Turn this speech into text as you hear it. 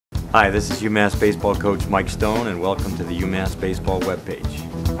Hi, this is UMass baseball coach Mike Stone, and welcome to the UMass baseball webpage.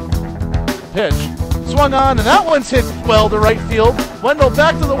 Pitch swung on, and that one's hit well to right field. Wendell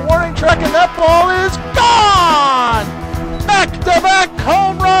back to the warning track, and that ball is gone! Back-to-back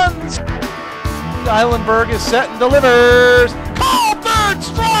home runs! Eilenberg is set and delivers. Call third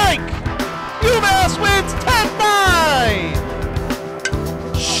strike! UMass wins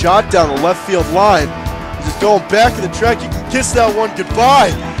 10-9! Shot down the left field line. Just going back to the track. You can kiss that one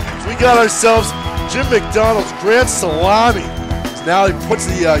goodbye. We got ourselves Jim McDonald's grand salami. Now he puts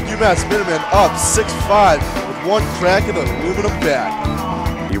the UMass Minutemen up 6-5 with one crack of the aluminum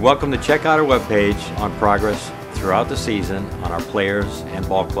bat. You're welcome to check out our webpage on progress throughout the season on our players and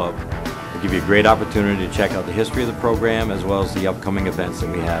ball club. We'll give you a great opportunity to check out the history of the program as well as the upcoming events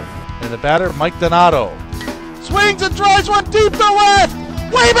that we have. And the batter, Mike Donato, swings and drives one deep to left.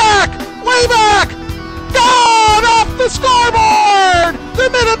 Way back! Way back! Gone off the scoreboard! The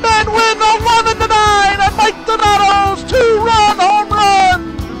Minutemen win 11-9 on Mike Donato's two-run home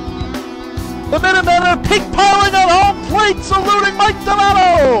run! The Minutemen are pink-piling at home plate, saluting Mike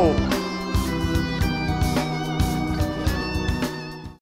Donato!